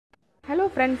Hello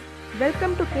friends,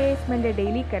 welcome to KAS Monday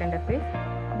Daily Current Affairs,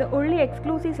 the only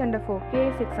exclusive center for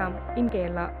KAS exam in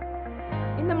Kerala.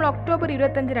 ഇന്ന് നമ്മൾ October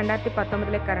 25,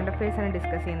 2019 current affairs ആണ്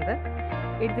discuss ചെയ്യുന്നത്.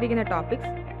 എടുത്തിരിക്കുന്ന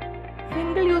topics: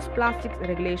 single use plastics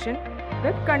regulation,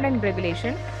 web content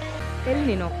regulation, El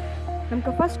Nino.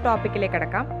 നമുക്ക് first ടോപ്പിക്കിലേക്ക്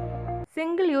കടക്കാം.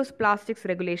 Single use plastics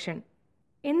regulation.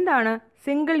 എന്താണ്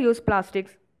single use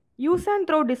plastics? Use and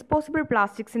throw disposable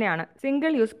പ്ലാസ്റ്റിക്സിനെയാണ്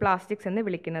single use plastics എന്ന്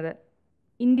വിളിക്കുന്നത്.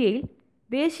 ഇന്ത്യയിൽ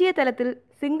ദേശീയ തലത്തിൽ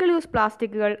സിംഗിൾ യൂസ്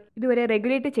പ്ലാസ്റ്റിക്കുകൾ ഇതുവരെ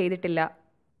റെഗുലേറ്റ് ചെയ്തിട്ടില്ല.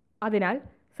 അതിനാൽ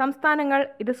സംസ്ഥാനങ്ങൾ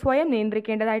ഇത് സ്വയം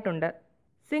നിയന്ത്രിക്കേണ്ടതായിട്ടുണ്ട്.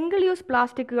 സിംഗിൾ യൂസ്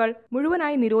പ്ലാസ്റ്റിക്കുകൾ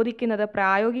മുഴുവനായി നിരോധിക്കുന്നത്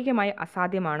പ്രായോഗികമായി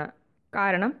അസാധ്യമാണ്.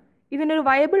 കാരണം ഇതിനൊരു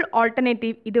വയബിൾ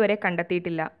ഓൾട്ടർനേറ്റീവ് ഇതുവരെ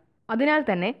കണ്ടെത്തിയിട്ടില്ല. അതിനാൽ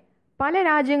തന്നെ പല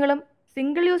രാജ്യങ്ങളും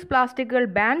സിംഗിൾ യൂസ് പ്ലാസ്റ്റിക്കുകൾ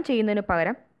ബാൻ ചെയ്യുന്നതിനു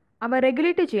പകരം അവ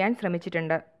റെഗുലേറ്റ് ചെയ്യാൻ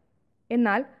ശ്രമിച്ചിട്ടുണ്ട്.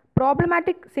 എന്നാൽ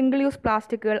പ്രോബ്ലമാറ്റിക് സിംഗിൾ യൂസ്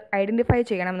പ്ലാസ്റ്റിക്കുകൾ ഐഡൻറ്റിഫൈ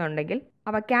ചെയ്യണമെന്നുണ്ടെങ്കിൽ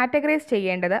അവ കാറ്റഗറൈസ്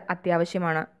ചെയ്യേണ്ടത്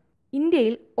അത്യാവശ്യമാണ്.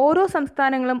 ഇന്ത്യയിൽ ഓരോ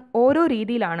സംസ്ഥാനങ്ങളും ഓരോ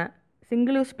രീതിയിലാണ്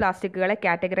സിംഗിൾ യൂസ് പ്ലാസ്റ്റിക്കുകളെ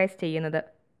കാറ്റഗറൈസ് ചെയ്യുന്നത്.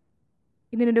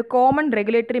 ഇതിനൊരു കോമൺ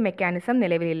റെഗുലേറ്ററി മെക്കാനിസം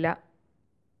നിലവിലില്ല.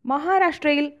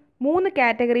 മഹാരാഷ്ട്രയിൽ 3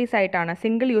 കാറ്റഗറീസ് ആയിട്ടാണ്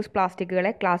സിംഗിൾ യൂസ്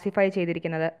പ്ലാസ്റ്റിക്കുകളെ ക്ലാസിഫൈ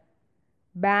ചെയ്തിരിക്കുന്നത്: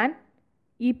 ബാൻ,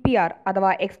 EPR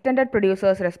അഥവാ extended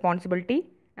producers responsibility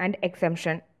and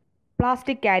exemption,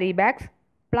 plastic carry bags,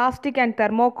 plastic and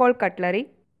thermocol cutlery,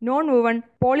 non-woven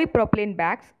polypropylene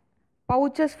bags,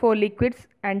 pouches for liquids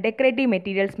and decorative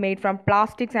materials made from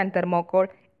plastics and thermocol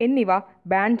എന്നിവ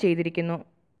ban ചെയ്തിരിക്കുന്നു.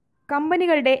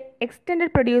 കമ്പനികളുടെ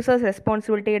extended producers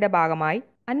റെസ്പോൺസിബിലിറ്റിയുടെ ഭാഗമായി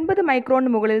 50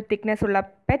 മൈക്രോണിന് മുകളിൽ thickness ഉള്ള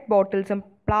pet ബോട്ടിൽസും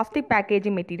plastic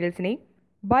packaging മെറ്റീരിയൽസിനെയും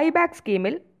buyback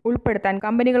സ്കീമിൽ ഉൾപ്പെടുത്താൻ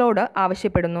കമ്പനികളോട്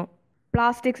ആവശ്യപ്പെടുന്നു.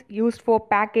 Plastics used for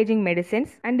packaging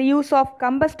medicines and the use of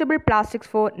combustible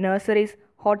plastics four nurseries,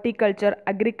 horticulture,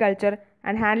 agriculture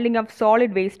and handling of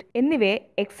solid waste എന്നിവയെ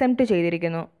എക്സംപ്റ്റ്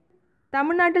ചെയ്തിരിക്കുന്നു.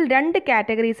 തമിഴ്നാട്ടിൽ 2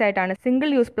 കാറ്റഗറീസ് ആയിട്ടാണ് സിംഗിൾ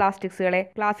യൂസ് പ്ലാസ്റ്റിക്സുകളെ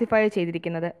ക്ലാസിഫൈ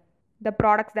ചെയ്തിരിക്കുന്നത്: the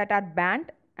products that are band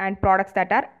and products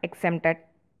that are exempted.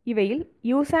 ഇവയിൽ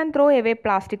use and throw away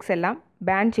plastics എല്ലാം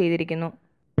ban ചെയ്തിരിക്കുന്നു.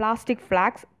 Plastic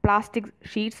flags, plastic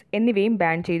sheets എന്നിവയും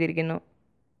ban ചെയ്തിരിക്കുന്നു.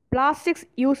 Plastics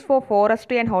use for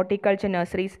forestry and horticulture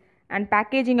nurseries and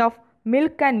packaging of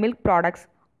milk and milk products,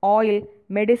 oil,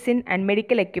 medicine and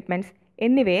medical equipments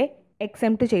എന്നിവയെ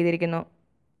exempt ചെയ്തിരിക്കുന്നു.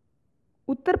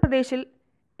 ഉത്തർപ്രദേശിൽ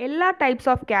എല്ലാ types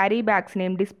of carry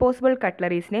ബാഗ്സിനെയും disposable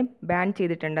കട്ട്ലറീസിനെയും ban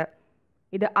ചെയ്തിട്ടുണ്ട്.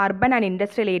 ഇത് urban and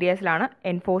industrial ഏരിയസിലാണ്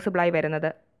എൻഫോഴ്സിബിളായി വരുന്നത്.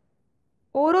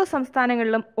 ഓരോ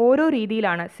സംസ്ഥാനങ്ങളിലും ഓരോ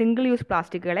രീതിയിലാണ് സിംഗിൾ യൂസ്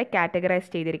പ്ലാസ്റ്റിക്കുകളെ കാറ്റഗറൈസ്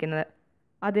ചെയ്തിരിക്കുന്നത്.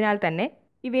 അതിനാൽ തന്നെ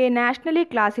ഇവയെ നാഷണലി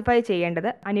ക്ലാസിഫൈ ചെയ്യേണ്ടത്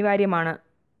അനിവാര്യമാണ്.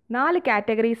 4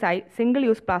 കാറ്റഗറീസായി സിംഗിൾ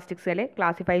യൂസ് പ്ലാസ്റ്റിക്സുകളെ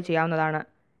ക്ലാസിഫൈ ചെയ്യാവുന്നതാണ്.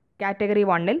 Category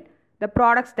 1-ൽ the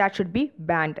products that should be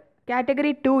banned.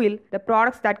 Category 2-ൽ the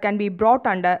products that can be brought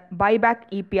under buyback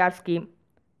EPR scheme.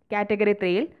 Category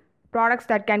 3-ൽ products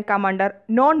that can come under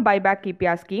non-buyback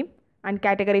EPR scheme. And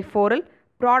Category 4-ൽ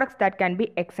products that can be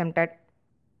exempted.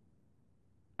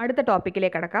 അടുത്ത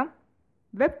ടോപ്പിക്കിലേക്ക് കടക്കാം.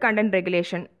 Web content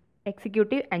regulation,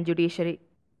 executive and judiciary.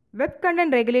 Web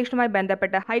content റെഗുലേഷനുമായി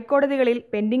ബന്ധപ്പെട്ട ഹൈക്കോടതികളിൽ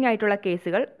pending ആയിട്ടുള്ള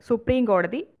കേസുകൾ supreme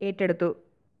കോടതി ഏറ്റെടുത്തു.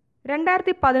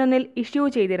 2011 issue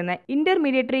ചെയ്തിരുന്ന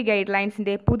intermediary guide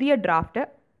ലൈൻസിന്റെ പുതിയ draft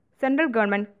central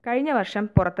government കഴിഞ്ഞ വർഷം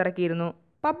പുറത്തിറക്കിയിരുന്നു.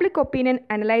 പബ്ലിക് ഒപ്പീനിയൻ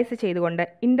അനലൈസ് ചെയ്തുകൊണ്ട്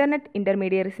ഇന്റർനെറ്റ്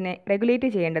ഇന്റർമീഡിയറീസിനെ റെഗുലേറ്റ്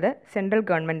ചെയ്യേണ്ടത് സെൻട്രൽ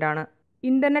ഗവൺമെന്റ് ആണ്.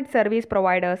 Internet service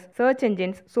providers, search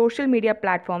engines, social media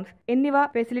platforms എന്നിവ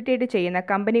ഫെസിലിറ്റേറ്റ് ചെയ്യുന്ന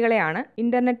കമ്പനികളെയാണ്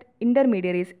ഇന്റർനെറ്റ്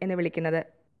ഇന്റർമീഡിയറീസ് എന്ന് വിളിക്കുന്നത്.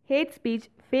 Hate speech,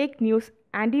 fake news,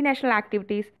 anti national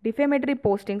activities, defamatory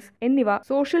postings എന്നിവ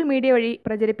സോഷ്യൽ മീഡിയ വഴി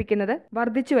പ്രചരിപ്പിക്കുന്നത്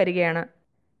വർദ്ധിച്ചു വരികയാണ്.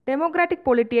 ഡെമോക്രാറ്റിക്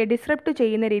പൊളിറ്റിയെ ഡിസ്റപ്റ്റ്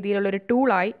ചെയ്യുന്ന രീതിയിലുള്ളൊരു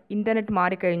ടൂളായി ഇൻ്റർനെറ്റ്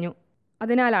മാറിക്കഴിഞ്ഞു.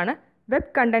 അതിനാലാണ് വെബ്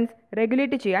കണ്ടൻറ്റ്സ്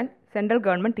റെഗുലേറ്റ് ചെയ്യാൻ സെൻട്രൽ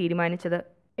ഗവൺമെൻറ് തീരുമാനിച്ചത്.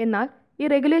 എന്നാൽ ഈ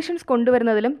റെഗുലേഷൻസ്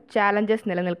കൊണ്ടുവരുന്നതിലും ചാലഞ്ചസ്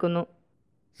നിലനിൽക്കുന്നു.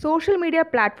 സോഷ്യൽ മീഡിയ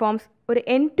പ്ലാറ്റ്ഫോംസ് ഒരു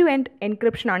എൻഡ് ടു എൻഡ്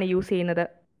എൻക്രിപ്ഷനാണ് യൂസ് ചെയ്യുന്നത്.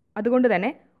 അതുകൊണ്ട്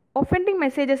തന്നെ ഒഫൻഡിംഗ്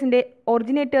മെസ്സേജസിൻ്റെ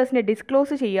ഒറിജിനേറ്റേഴ്സിനെ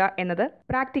ഡിസ്ക്ലോസ് ചെയ്യുക എന്നത്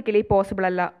പ്രാക്ടിക്കലി പോസിബിൾ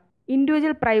അല്ല.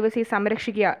 ഇൻഡിവിജ്വൽ പ്രൈവസി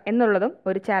സംരക്ഷിക്കുക എന്നുള്ളതും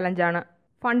ഒരു ചാലഞ്ചാണ്.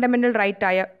 ഫണ്ടമെൻ്റൽ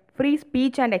റൈറ്റായ ഫ്രീ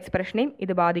സ്പീച്ച് ആൻഡ് എക്സ്പ്രഷനെയും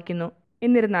ഇത് ബാധിക്കുന്നു.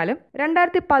 എന്നിരുന്നാലും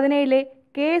 2017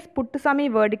 KS പുട്ടുസ്വാമി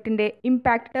വേർഡിക്റ്റിൻ്റെ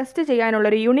ഇമ്പാക്റ്റ് ടെസ്റ്റ്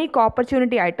ചെയ്യാനുള്ളൊരു യുണീക്ക്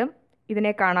ഓപ്പർച്യൂണിറ്റി ആയിട്ടും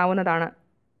ഇതിനെ കാണാവുന്നതാണ്.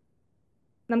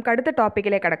 നമുക്ക് അടുത്ത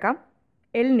ടോപ്പിക്കിലേക്ക് കടക്കാം.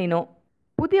 El Nino.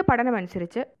 പുതിയ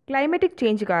പഠനമനുസരിച്ച് ക്ലൈമറ്റിക്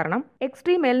ചേഞ്ച് കാരണം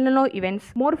extreme El Nino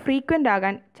events more frequent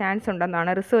ആകാൻ ചാൻസ്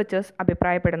ഉണ്ടെന്നാണ് റിസർച്ചേഴ്സ്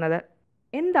അഭിപ്രായപ്പെടുന്നത്.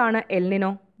 എന്താണ് എൽ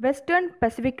നിനോ? വെസ്റ്റേൺ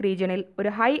പസഫിക് റീജിയനിൽ ഒരു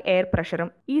ഹൈ എയർ പ്രഷറും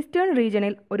ഈസ്റ്റേൺ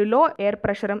റീജിയനിൽ ഒരു ലോ എയർ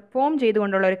പ്രഷറും ഫോം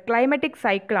ചെയ്തുകൊണ്ടുള്ള ഒരു ക്ലൈമറ്റിക്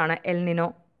സൈക്കിളാണ് എൽ നിനോ.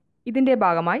 ഇതിന്റെ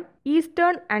ഭാഗമായി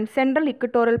eastern and central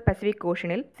equatorial Pacific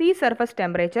ഓഷനിൽ see surface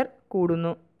temperature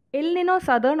കൂടുന്നു. എൽ നിനോ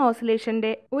സദേൺ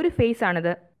ഓസിലേഷന്റെ ഒരു ഫേസ്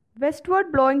ആണിത്.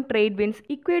 വെസ്റ്റ്വേർഡ് ബ്ലോയിങ് ട്രേഡ് വിൻഡ്സ്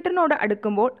ഇക്വേറ്ററിനോട്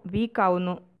അടുക്കുമ്പോൾ വീക്ക്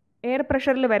ആവുന്നു. എയർ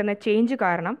പ്രഷറിൽ വരുന്ന ചേഞ്ച്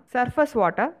കാരണം surface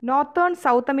water northern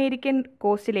south American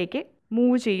കോസ്റ്റിലേക്ക്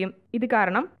move ചെയ്യും. ഇത്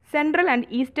കാരണം central and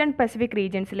eastern Pacific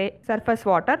റീജിയൻസിലെ surface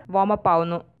water warm up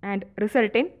ആവുന്നു and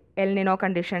result in El Nino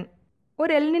condition.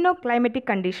 ഒരു എൽ നിനോ ക്ലൈമറ്റിക്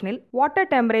കണ്ടീഷനിൽ വാട്ടർ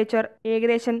ടെമ്പറേച്ചർ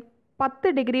ഏകദേശം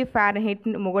 10 ഡിഗ്രി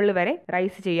ഫാരൻഹീറ്റിന് മുകളിൽ വരെ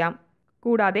റൈസ് ചെയ്യാം.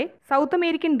 കൂടാതെ സൗത്ത്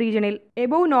അമേരിക്കൻ റീജിയനിൽ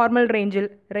എബോവ് നോർമൽ റേഞ്ചിൽ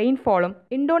റെയിൻഫോളും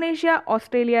ഇന്തോനേഷ്യ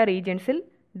ഓസ്ട്രേലിയ റീജിയൻസിൽ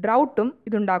ഡ്രൗട്ടും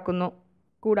ഇതുണ്ടാക്കുന്നു.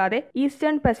 കൂടാതെ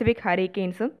ഈസ്റ്റേൺ പസഫിക്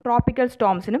ഹറിക്കെയിൻസും ട്രോപ്പിക്കൽ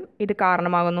സ്റ്റോംസിനും ഇത്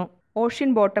കാരണമാകുന്നു. ഓഷ്യൻ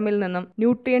ബോട്ടമിൽ നിന്നും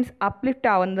ന്യൂട്രിയൻസ് അപ്ലിഫ്റ്റ്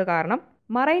ആവുന്നത് കാരണം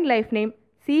മറൈൻ ലൈഫിനെയും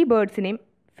സീ ബേർഡ്സിനെയും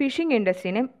ഫിഷിംഗ്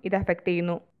ഇൻഡസ്ട്രീനെയും ഇത് അഫക്റ്റ്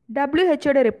ചെയ്യുന്നു.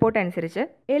 WHO റിപ്പോർട്ട് അനുസരിച്ച്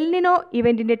എൽ നിനോ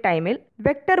ഇവന്റിന്റെ ടൈമിൽ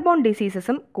വെക്ടർ ബോൺ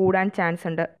ഡിസീസസും കൂടാൻ ചാൻസ്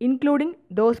ഉണ്ട്, including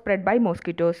those spread by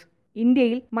mosquitoes.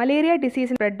 ഇന്ത്യയിൽ malaria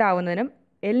disease spread ആവുന്നതിനും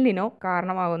El Nino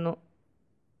കാരണമാകുന്നു.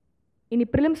 ഇനി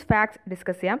പ്രിലിംസ് ഫാക്ട്സ്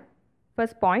ഡിസ്കസ് ചെയ്യാം.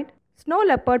 First point, snow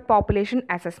leopard population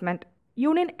assessment.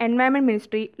 Union environment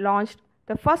ministry launched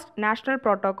the first national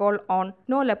protocol on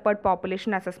snow leopard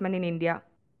population assessment in India.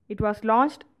 It was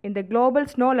launched in the Global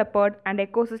Snow Leopard and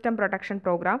Ecosystem Protection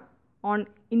Program on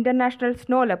International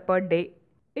Snow Leopard Day.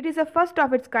 It is the first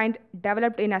of its kind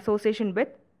developed in association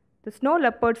with the snow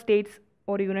leopard states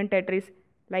or union territories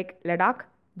like Ladakh,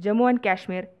 Jammu and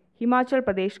Kashmir, Himachal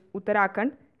Pradesh,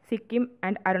 Uttarakhand, Sikkim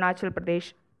and Arunachal Pradesh.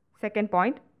 Second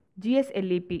point,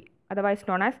 GSLEP, otherwise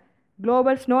known as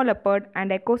Global Snow Leopard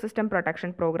and Ecosystem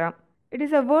Protection Program. It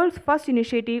is the world's first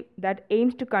initiative that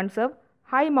aims to conserve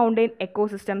high mountain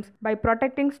ecosystems by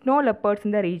protecting snow leopards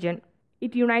in the region.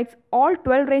 It unites all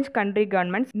 12 range country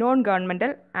governments,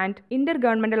 non-governmental and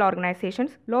intergovernmental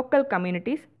organizations, local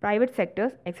communities, private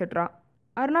sectors, etc.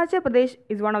 Arunachal Pradesh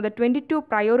is one of the 22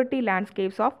 priority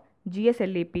landscapes of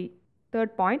GSLEP.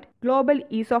 Third point, global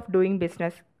ease of doing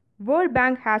business. World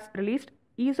Bank has released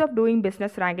ease of doing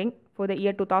business ranking for the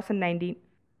year 2019.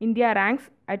 India ranks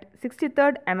at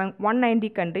 63rd among 190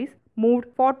 countries, moved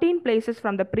 14 places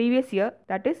from the previous year,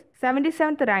 that is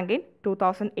 77th rank in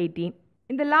 2018.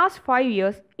 In the last 5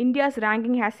 years, India's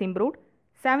ranking has improved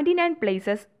 79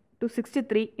 places to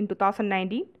 63 in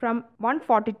 2019 from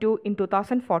 142 in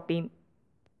 2014.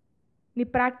 The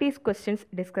practice questions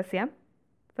discuss here.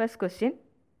 First question,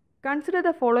 consider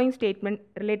the following statement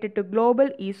related to global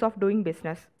ease of doing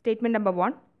business. Statement number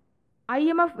 1,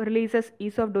 IMF releases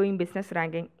ease of doing business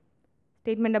ranking.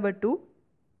 Statement number 2,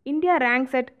 India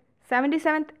ranks at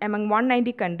 77th among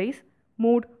 190 countries,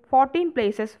 moved 14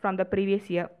 places from the previous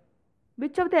year.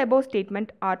 Which of the above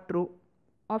statements are true?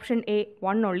 Option A,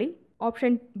 1 only,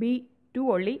 option B, 2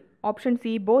 only, option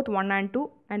C, both 1 and 2,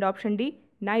 and option D,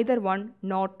 neither 1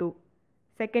 nor 2.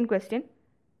 Second question,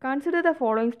 consider the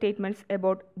following statements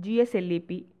about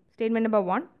GSLEP. Statement number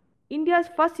 1, India's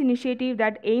first initiative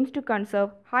that aims to conserve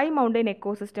high mountain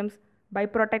ecosystems by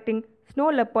protecting snow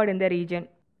leopard in the region.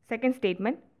 Second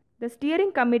statement, the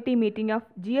steering committee meeting of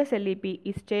GSLEP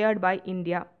is chaired by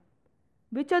India.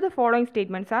 Which of the following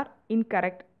statements are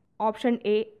incorrect? Option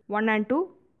A, 1 and 2,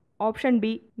 option B,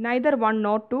 neither 1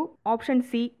 nor 2, option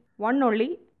C, 1 only,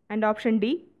 and option D,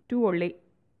 2 only.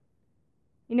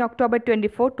 In October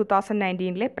 24,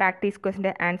 2019 practice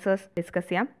question answers discuss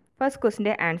ചെയ്യാം. First question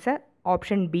answer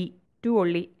option B, 2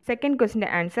 only. Second question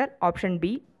answer option B,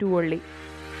 2 only.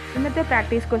 ഇന്നത്തെ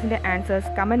practice ക്വസ്റ്റിൻ്റെ answers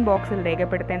comment ബോക്സിൽ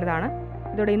രേഖപ്പെടുത്തേണ്ടതാണ്.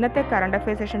 ഇതോടെ ഇന്നത്തെ current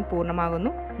affair session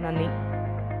പൂർണ്ണമാകുന്നു. നന്ദി.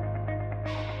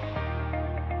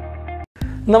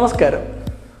 നമസ്കാരം.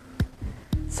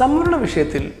 സംവരണ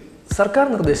വിഷയത്തിൽ സർക്കാർ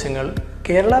നിർദ്ദേശങ്ങൾ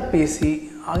കേരള PSC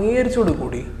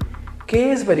അംഗീകരിച്ചതോടുകൂടി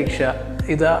KS പരീക്ഷ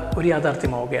ഇതാ ഒരു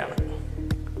യാഥാർത്ഥ്യമാവുകയാണ്.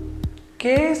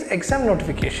 KS എക്സാം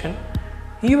നോട്ടിഫിക്കേഷൻ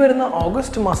ഈ വരുന്ന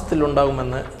ഓഗസ്റ്റ് മാസത്തിൽ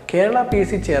ഉണ്ടാകുമെന്ന് Kerala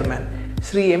PSC chairman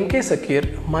Shri MK Zakir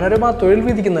Manorama തൊഴിൽ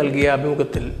വീതിക്ക് നൽകിയ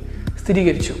അഭിമുഖത്തിൽ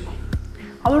സ്ഥിരീകരിച്ചു.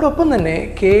 അതോടൊപ്പം തന്നെ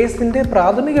KSന്റെ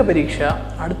പ്രാഥമിക പരീക്ഷ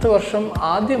അടുത്ത വർഷം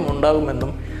ആദ്യം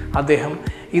ഉണ്ടാകുമെന്നും അദ്ദേഹം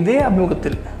ഇതേ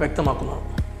അഭിമുഖത്തിൽ വ്യക്തമാക്കുന്നു.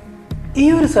 ഈ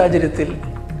ഒരു സാഹചര്യത്തിൽ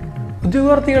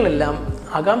ഉദ്യോഗാർത്ഥികളെല്ലാം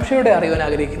ആകാംക്ഷയോടെ അറിയാൻ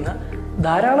ആഗ്രഹിക്കുന്ന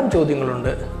ധാരാളം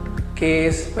ചോദ്യങ്ങളുണ്ട്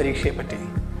KS പരീക്ഷയെപ്പറ്റി.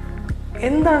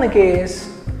 എന്താണ് KS?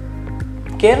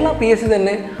 കേരള PSC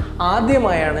തന്നെ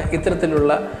ആദ്യമായാണ്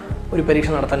ഇത്തരത്തിലുള്ള ഒരു പരീക്ഷ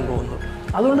നടത്താൻ പോകുന്നത്.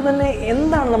 അതുകൊണ്ട് തന്നെ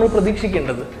എന്താണ് നമ്മൾ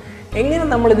പ്രതീക്ഷിക്കേണ്ടത്? എങ്ങനെ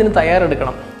നമ്മളിതിന്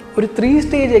തയ്യാറെടുക്കണം? ഒരു 3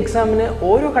 സ്റ്റേജ് എക്സാമിന്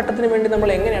ഓരോ ഘട്ടത്തിന് വേണ്ടി നമ്മൾ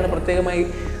എങ്ങനെയാണ് പ്രത്യേകമായി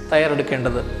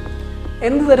തയ്യാറെടുക്കേണ്ടത്?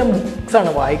 എന്ത് തരം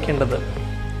ബുക്സാണ് വായിക്കേണ്ടത്?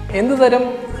 എന്ത് തരം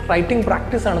റൈറ്റിംഗ്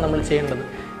പ്രാക്ടീസാണ് നമ്മൾ ചെയ്യേണ്ടത്?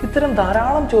 ഇത്തരം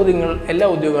ധാരാളം ചോദ്യങ്ങൾ എല്ലാ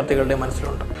ഉദ്യോഗാർത്ഥികളുടെയും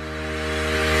മനസ്സിലുണ്ട്.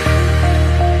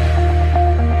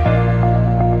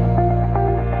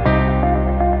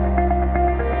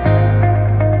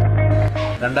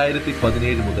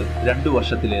 2017 മുതൽ 2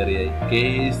 വർഷത്തിലേറെയായി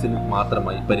KASന്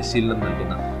മാത്രമായി പരിശീലനം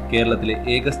നൽകുന്ന കേരളത്തിലെ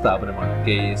ഏക സ്ഥാപനമാണ്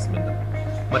KAS മെന്റർ.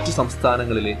 മറ്റു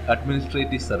സംസ്ഥാനങ്ങളിലെ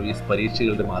അഡ്മിനിസ്ട്രേറ്റീവ് സർവീസ്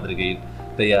പരീക്ഷകളുടെ മാതൃകയിൽ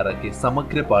തയ്യാറാക്കിയ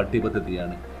സമഗ്ര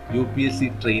പാഠ്യപദ്ധതിയാണ് UPSC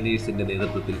ട്രെയിനേഴ്സിന്റെ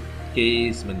നേതൃത്വത്തിൽ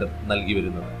KAS മെന്റർ നൽകി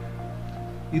വരുന്നത്.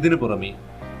 ഇതിനു പുറമെ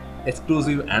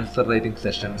exclusive answer writing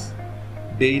sessions,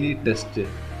 daily test,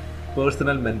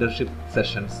 personal mentorship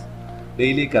sessions,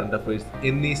 daily current affairs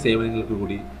എന്നീ സേവനങ്ങൾക്ക്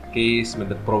കൂടി KAS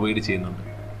മെന്റർ പ്രൊവൈഡ് ചെയ്യുന്നുണ്ട്.